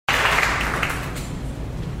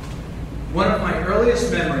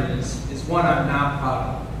earliest memories is one I'm not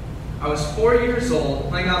proud of. I was 4 years old,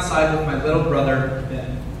 playing outside with my little brother,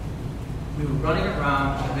 Ben. We were running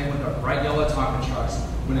around playing with our bright yellow Tonka trucks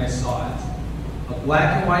when I saw it. A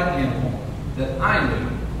black and white animal that I knew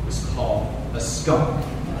was called a skunk.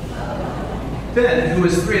 Ben, who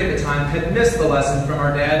was 3 at the time, had missed the lesson from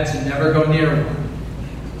our dad to never go near one.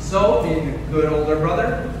 So, being a good older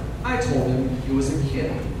brother, I told him he was a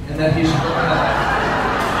kid and that he should go out.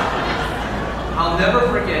 I'll never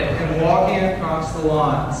forget him walking across the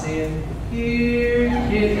lawn saying, "Here,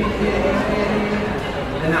 kitty, kitty, kitty."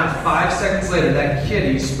 And not 5 seconds later, that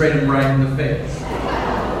kitty sprayed him right in the face.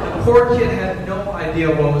 The poor kid had no idea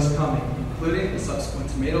what was coming, including the subsequent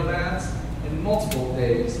tomato baths and multiple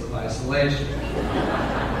days of isolation.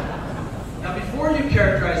 Now, before you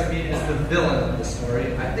characterize me as the villain of the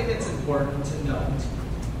story, I think it's important to note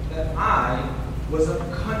that I was a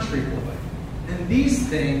country boy, and these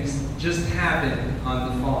things just happened on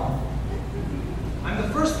the farm. I'm the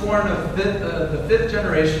firstborn of the fifth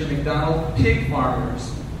generation McDonald pig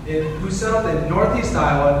farmers who settled in northeast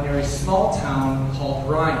Iowa near a small town called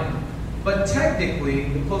Ryan. But technically,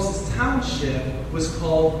 the closest township was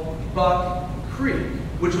called Buck Creek,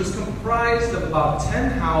 which was comprised of about 10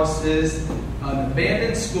 houses, an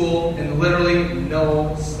abandoned school, and literally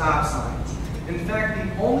no stop signs. In fact,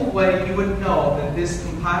 the only way you would know that this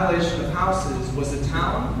compilation of houses was a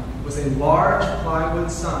town was a large plywood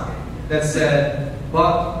sign that said,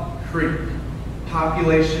 Buck Creek,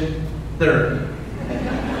 population 30.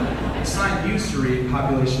 The sign used to read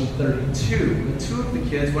population 32, but 2 of the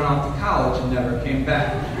kids went off to college and never came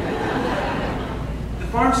back. The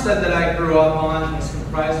farmstead that I grew up on is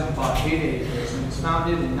comprised of about 8 acres and was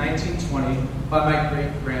founded in 1920 by my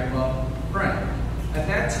great-grandpa, Frank. At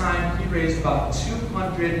that time, he raised about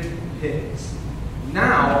 200 pigs.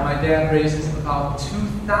 Now, my dad raises about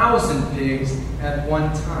 2,000 pigs at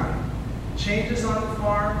one time. Changes on the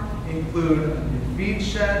farm include a new feed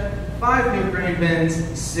shed, 5 new grain bins,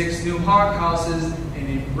 6 new hog houses, and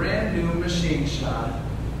a brand new machine shop,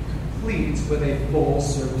 complete with a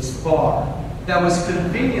full-service bar that was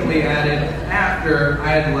conveniently added after I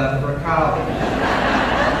had left for college.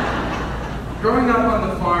 Growing up on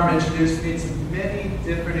the farm introduced me to many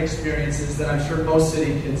different experiences that I'm sure most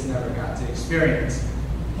city kids never got to experience.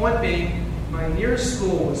 Point being, my nearest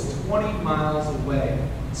school was 20 miles away,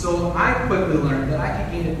 so I quickly learned that I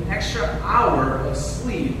could gain an extra hour of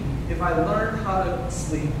sleep if I learned how to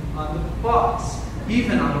sleep on the bus,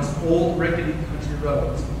 even on those old rickety country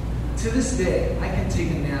roads. To this day, I can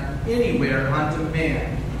take a nap anywhere on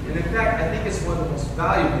demand. And in fact, I think it's one of the most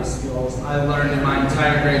valuable skills I learned in my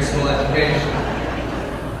entire grade school education.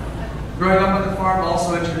 Growing up on the farm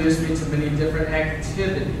also introduced me to many different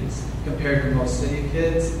activities compared to most city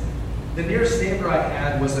kids. The nearest neighbor I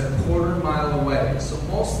had was a quarter mile away, so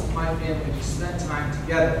most of my family just spent time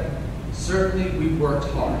together. Certainly, we worked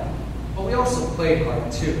hard, but we also played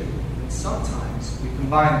hard too, and sometimes we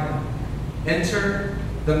combined them. Enter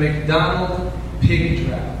the McDonald Pig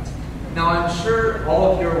Draft. Now, I'm sure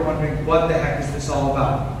all of you are wondering, what the heck is this all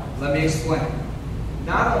about? Let me explain.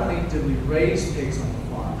 Not only did we raise pigs on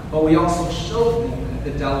the farm, but we also showed them at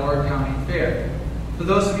the Delaware County Fair. For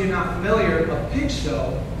those of you not familiar, a pig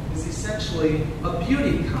show is essentially a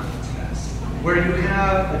beauty contest, where you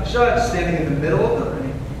have a judge standing in the middle of the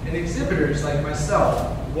ring and exhibitors like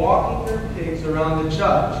myself walking their pigs around the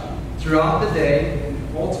judge. Throughout the day,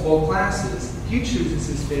 in multiple classes, he chooses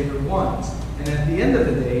his favorite ones. And at the end of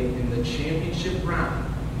the day, in the championship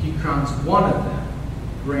round, he crowns one of them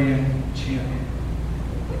grand champion.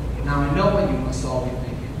 Now, I know what you must all be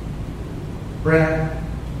thinking. Brad,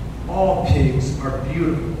 all pigs are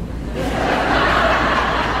beautiful.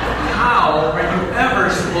 How are you ever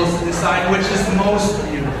supposed to decide which is most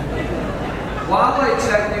beautiful?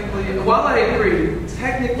 While I agree,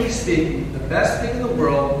 technically speaking, the best pig in the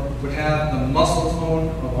world would have the muscle tone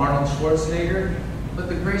of Arnold Schwarzenegger, but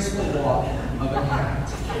the graceful walk of a cat.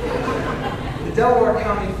 The Delaware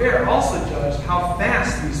County Fair also judged how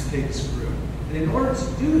fast these pigs grew. And in order to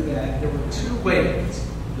do that, there were 2 weigh-ins.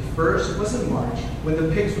 The first was in March, when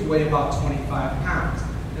the pigs would weigh about 25 pounds.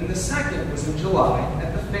 And the second was in July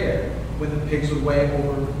at the fair, when the pigs would weigh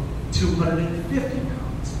over 250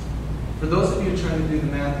 pounds. For those of you trying to do the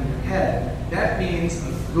math in your head, that means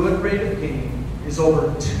a good rate of gain is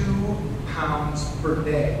over 2 pounds per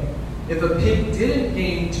day. If a pig didn't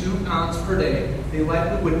gain 2 pounds per day, they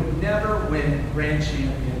likely would never win grand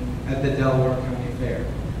champion at the Delaware County Fair.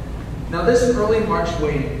 Now, this early March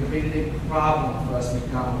weigh-in created a problem for us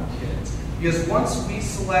McDonald kids, because once we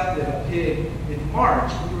selected a pig in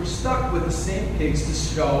March, we were stuck with the same pigs to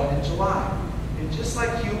show in July. And just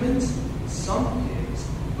like humans, Some pigs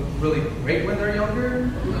look really great when they're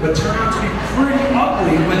younger, but turn out to be pretty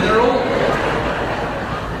ugly when they're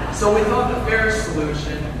older. So we thought the fair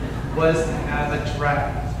solution was to have a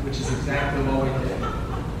draft, which is exactly what we did.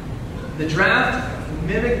 The draft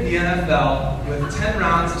mimicked the NFL with 10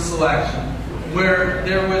 rounds of selection, where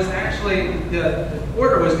there was actually, the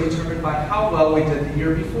order was determined by how well we did the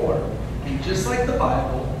year before. And just like the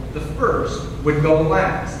Bible, the first would go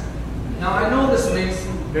last. Now I know this may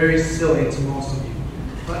seem very silly to most of you,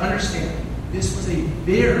 but understand, this was a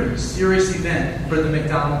very serious event for the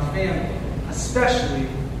McDonald family, especially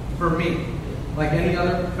for me. Like any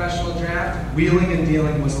other professional draft, wheeling and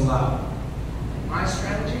dealing was allowed. My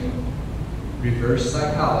strategy? Reverse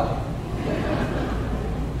psychology.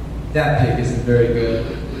 That pig isn't very good,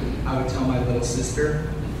 I would tell my little sister,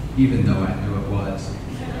 even though I knew it was.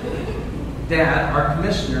 Dad, our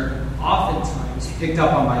commissioner, oftentimes picked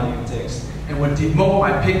up on my antics and would demote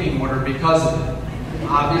my picking order because of it.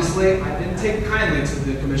 Obviously, I didn't take kindly to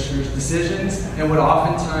the commissioner's decisions and would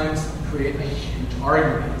oftentimes create a huge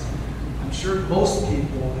argument. I'm sure most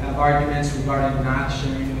people have arguments regarding not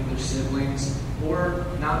sharing with their siblings or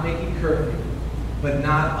not making curfew, but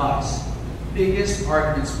not us. Biggest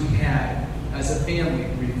arguments we had as a family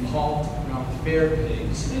revolved around fair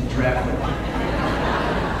pigs and draft order.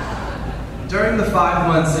 During the 5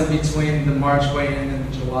 months in between the March weigh-in and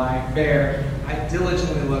the July fair, I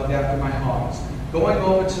diligently looked after my hogs, going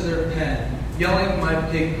over to their pen, yelling my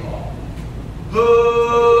pig call.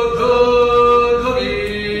 Hook, hook,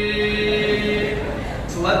 hooky!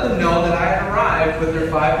 To let them know that I had arrived with their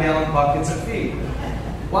 5-gallon buckets of feed.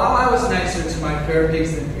 While I was nicer to my fair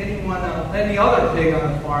pigs than any other pig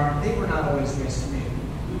on the farm, they were not always nice to me.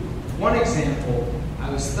 One example, I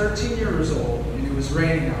was 13 years old and it was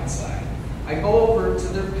raining outside. I go over to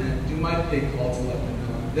their pen, do my pig call to let them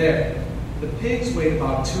know I'm there. The pigs weighed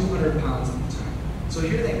about 200 pounds at the time. So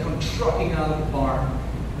here they come trucking out of the barn,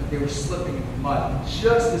 but they were slipping in the mud,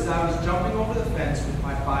 just as I was jumping over the fence with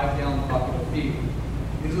my 5-gallon bucket of feed.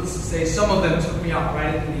 Needless to say, some of them took me out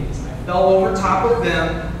right at the knees. I fell over top of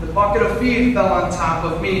them, the bucket of feed fell on top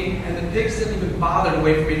of me, and the pigs didn't even bother to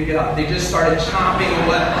wait for me to get up. They just started chomping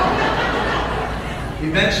away.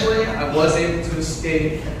 Eventually, I was able to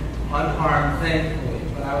escape unharmed, thankfully,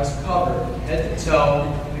 but I was covered head to toe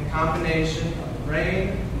in a combination of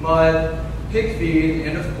rain, mud, pig feed,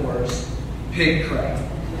 and of course, pig crap.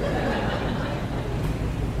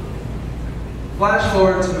 Flash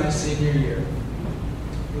forward to my senior year.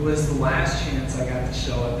 It was the last chance I got to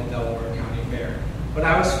show at the Delaware County Fair. But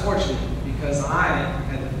I was fortunate because I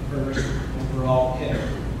had the first overall pick.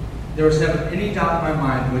 There was never any doubt in my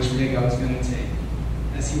mind which pig I was going to take,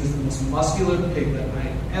 as he was the most muscular piglet I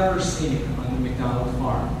had ever seen on the McDonald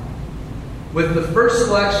farm. With the first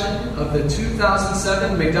selection of the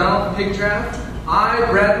 2007 McDonald Pig Draft, I,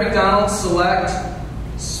 Brad McDonald, select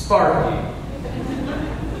Sparky.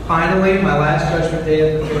 Finally, my last judgment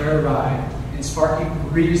day at the fair arrived, and Sparky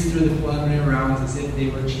breezed through the preliminary rounds as if they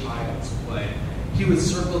were child's play. He would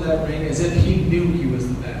circle that ring as if he knew he was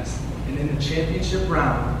the best. And in the championship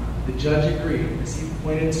round, the judge agreed as he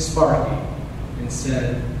pointed to Sparky and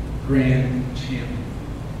said, "Grand champion."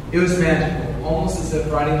 It was magical, almost as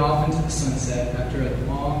if riding off into the sunset after a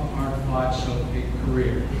long, hard-fought show pig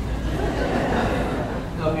career.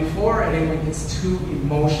 Now, before anyone gets too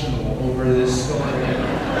emotional over this story,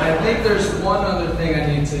 I think there's one other thing I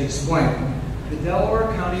need to explain. The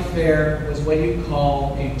Delaware County Fair was what you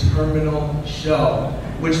call a terminal show,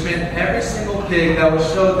 which meant every single pig that was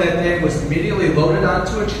showed that day was immediately loaded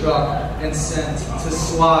onto a truck and sent to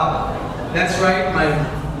slaughter. That's right,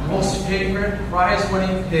 my most favorite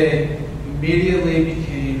prize-winning pig immediately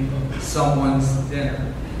became someone's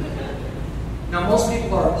dinner. Now, most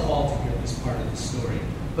people are appalled to hear this part of the story,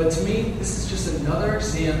 but to me, this is just another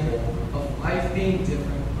example of life being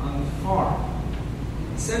different on the farm.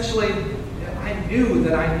 Essentially, I knew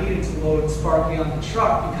that I needed to load Sparky on the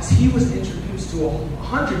truck because he was introduced to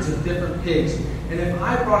hundreds of different pigs, and if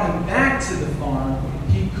I brought him back to the farm,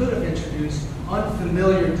 he could have introduced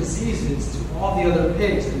unfamiliar diseases to all the other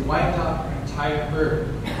pigs and wiped out our entire herd.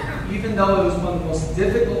 Even though it was one of the most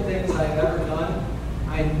difficult things I had ever done,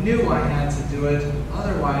 I knew I had to do it,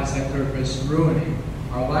 otherwise I could have risked ruining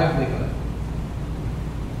our livelihood.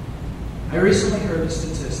 I recently heard a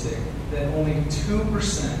statistic that only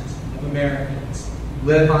 2% of Americans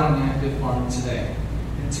live on an active farm today.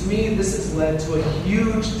 And to me, this has led to a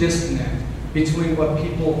huge disconnect between what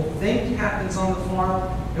people think happens on the farm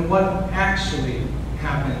and what actually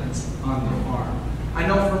happens on the farm. I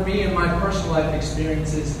know for me in my personal life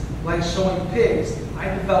experiences, like showing pigs, I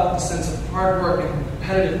developed a sense of hard work and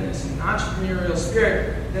competitiveness and entrepreneurial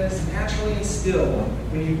spirit that is naturally instilled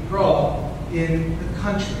when you grow up in the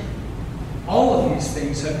country. All of these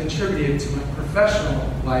things have contributed to my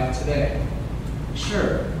professional life today.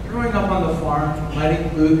 Sure, growing up on the farm might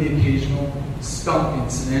include the occasional skunk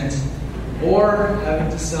incident or having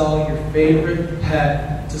to sell your favorite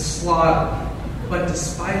pet to slaughter. But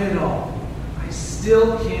despite it all, I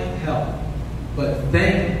still can't help but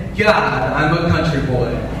thank God I'm a country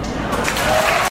boy.